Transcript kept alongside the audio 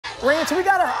Rance, we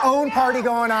got our own party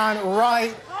going on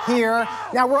right here.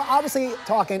 Now, we're obviously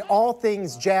talking all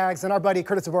things Jags, and our buddy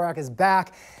Curtis Dvorak is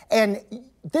back. And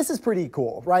this is pretty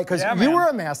cool, right? Because you were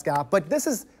a mascot, but this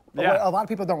is what a lot of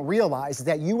people don't realize is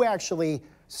that you actually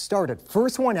started.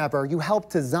 First one ever. You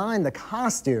helped design the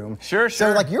costume. Sure.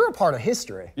 So, like, you're a part of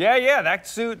history. Yeah. That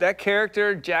suit, that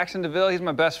character, Jackson DeVille, he's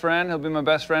my best friend. He'll be my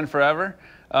best friend forever.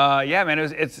 Yeah, man,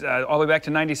 it's all the way back to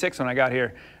 96 when I got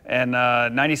here. And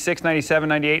 96, 97,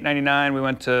 98, 99, we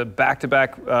went to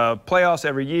back-to-back playoffs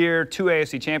every year, 2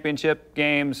 AFC championship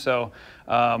games. So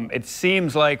it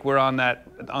seems like we're on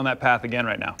that path again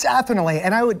right now. Definitely.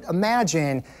 And I would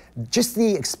imagine just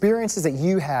the experiences that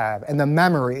you have and the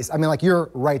memories. I mean, like,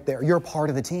 you're right there. You're a part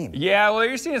of the team. Yeah, well,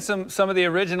 you're seeing some of the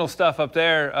original stuff up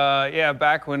there. Yeah,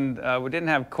 back when we didn't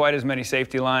have quite as many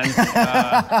safety lines.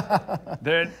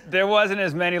 There wasn't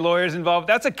as many lawyers involved.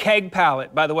 That's a keg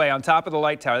pallet, by the way, on top of the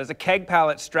light tower. There's a keg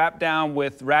pallet strapped down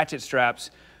with ratchet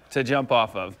straps to jump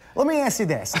off of. Let me ask you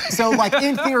this. So, like,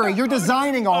 in theory, you're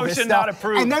designing all this stuff. Not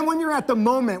approved. And then when you're at the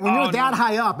moment, when you're that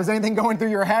high up, is anything going through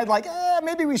your head like,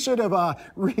 maybe we should have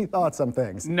rethought some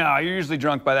things? No, you're usually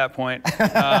drunk by that point.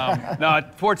 No,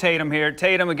 poor Tatum here.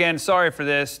 Tatum, again, sorry for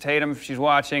this. Tatum, if she's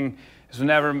watching, this was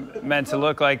never meant to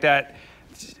look like that.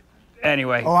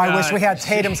 Anyway. Oh, I wish we had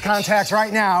Tatum's contacts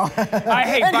right now.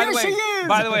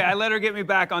 By the way, I let her get me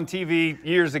back on TV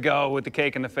years ago with the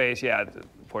cake in the face. Yeah,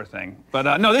 poor thing.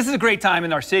 But no, this is a great time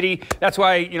in our city. That's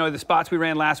why, you know, the spots we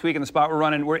ran last week and the spot we're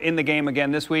running, we're in the game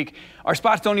again this week. Our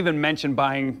spots don't even mention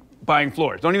buying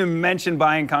floors. Don't even mention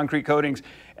buying concrete coatings.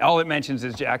 All it mentions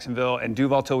is Jacksonville and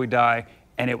Duval till we die,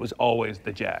 and it was always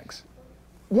the Jags.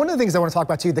 One of the things I want to talk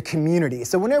about, too, the community.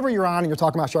 So whenever you're on and you're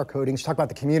talking about shark coatings, you talk about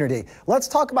the community. Let's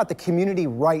talk about the community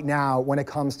right now when it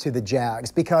comes to the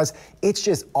Jags, because it's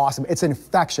just awesome. It's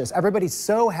infectious. Everybody's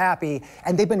so happy,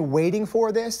 and they've been waiting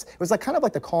for this. It was like kind of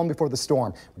like the calm before the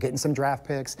storm. We're getting some draft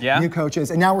picks, new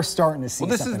coaches, and now we're starting to see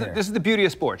something here. This is the beauty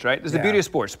of sports, right? This is the beauty of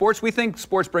sports. We think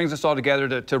sports brings us all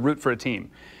together to root for a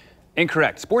team.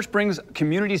 Incorrect. Sports brings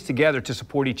communities together to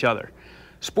support each other.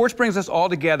 Sports brings us all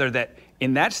together that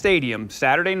in that stadium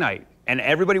Saturday night, and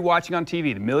everybody watching on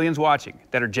TV, the millions watching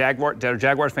that are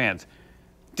Jaguars fans,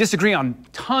 disagree on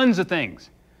tons of things.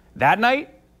 That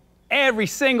night, every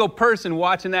single person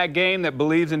watching that game that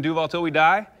believes in Duval till we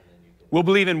die will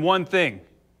believe in one thing.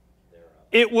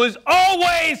 It was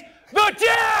always the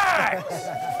Jags!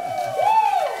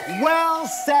 Well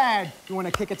said. You want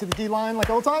to kick it to the D-line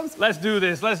like old times? Let's do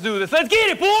this. Let's get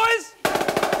it, boys!